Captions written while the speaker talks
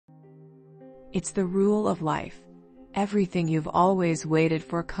It's the rule of life. Everything you've always waited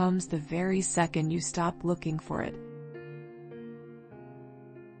for comes the very second you stop looking for it.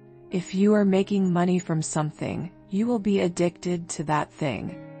 If you are making money from something, you will be addicted to that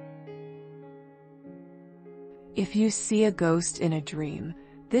thing. If you see a ghost in a dream,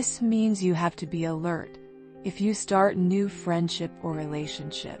 this means you have to be alert. If you start new friendship or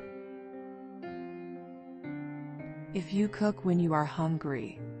relationship. If you cook when you are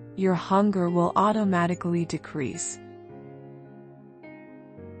hungry, your hunger will automatically decrease.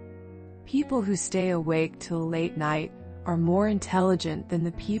 People who stay awake till late night are more intelligent than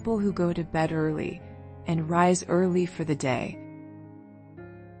the people who go to bed early and rise early for the day.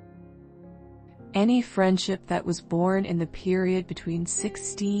 Any friendship that was born in the period between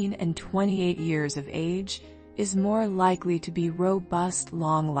 16 and 28 years of age is more likely to be robust,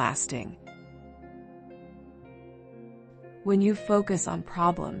 long-lasting. When you focus on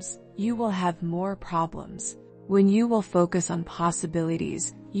problems, you will have more problems. When you will focus on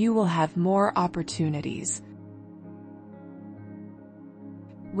possibilities, you will have more opportunities.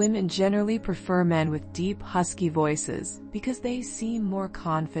 Women generally prefer men with deep, husky voices because they seem more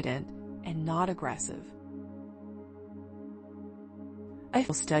confident and not aggressive.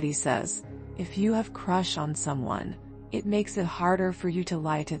 A study says, if you have a crush on someone, it makes it harder for you to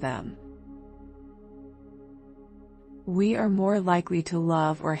lie to them. We are more likely to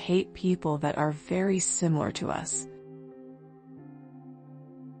love or hate people that are very similar to us.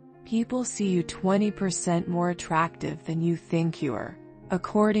 People see you 20% more attractive than you think you are,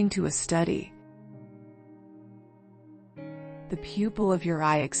 according to a study. The pupil of your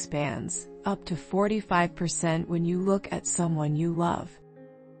eye expands up to 45% when you look at someone you love.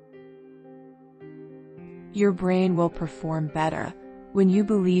 Your brain will perform better when you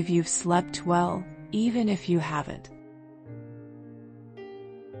believe you've slept well, even if you haven't.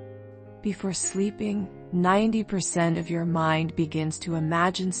 Before sleeping, 90% of your mind begins to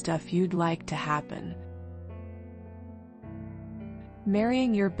imagine stuff you'd like to happen.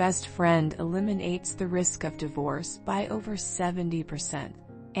 Marrying your best friend eliminates the risk of divorce by over 70%,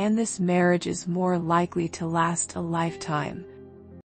 and this marriage is more likely to last a lifetime.